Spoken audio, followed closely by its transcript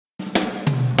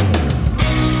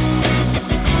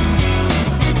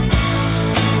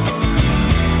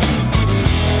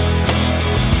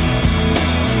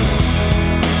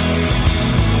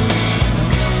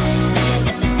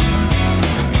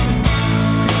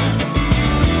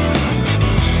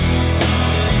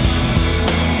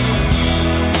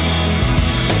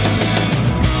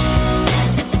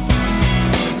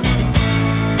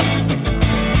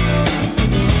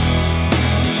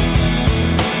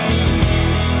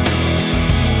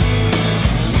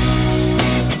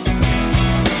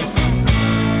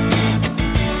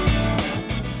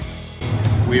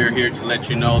we're here to let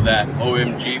you know that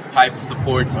OMG pipe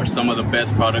supports are some of the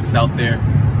best products out there.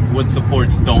 Wood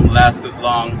supports don't last as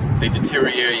long, they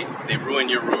deteriorate, they ruin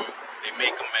your roof, they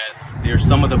make a mess. They're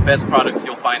some of the best products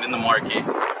you'll find in the market.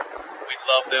 We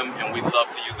love them and we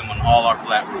love to use them on all our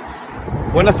flat roofs.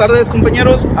 Buenas tardes,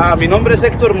 compañeros. Mi nombre es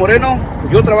Héctor Moreno.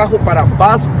 Yo trabajo para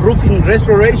Bass Roofing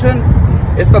Restoration.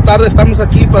 Esta tarde estamos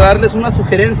aquí para darles una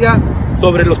sugerencia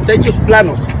sobre los techos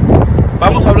planos.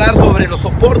 Vamos a hablar sobre los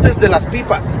soportes de las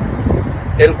pipas,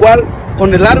 el cual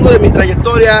con el largo de mi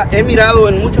trayectoria he mirado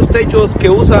en muchos techos que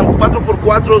usan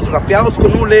 4x4 rapeados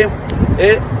con hule.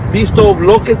 He visto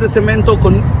bloques de cemento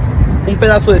con un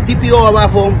pedazo de TPO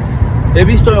abajo. He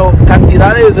visto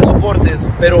cantidades de soportes,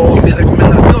 pero mi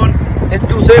recomendación es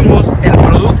que usemos el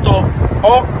producto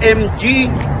OMG.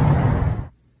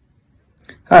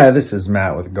 Hi, this is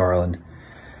Matt with Garland.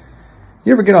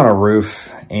 You ever get on a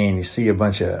roof and you see a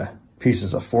bunch of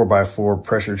pieces of 4x4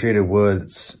 pressure treated wood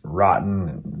that's rotten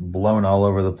and blown all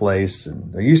over the place,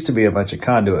 and there used to be a bunch of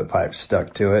conduit pipes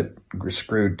stuck to it,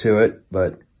 screwed to it,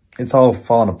 but it's all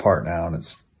falling apart now and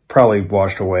it's probably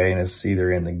washed away and it's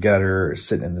either in the gutter or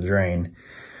sitting in the drain.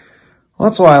 Well,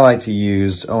 that's why I like to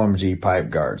use OMG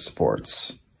PipeGuard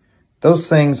supports. Those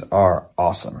things are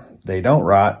awesome. They don't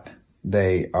rot.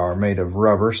 They are made of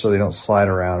rubber, so they don't slide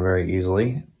around very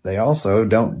easily. They also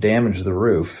don't damage the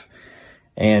roof.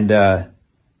 And, man,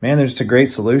 they're just a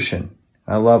great solution.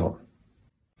 I love them.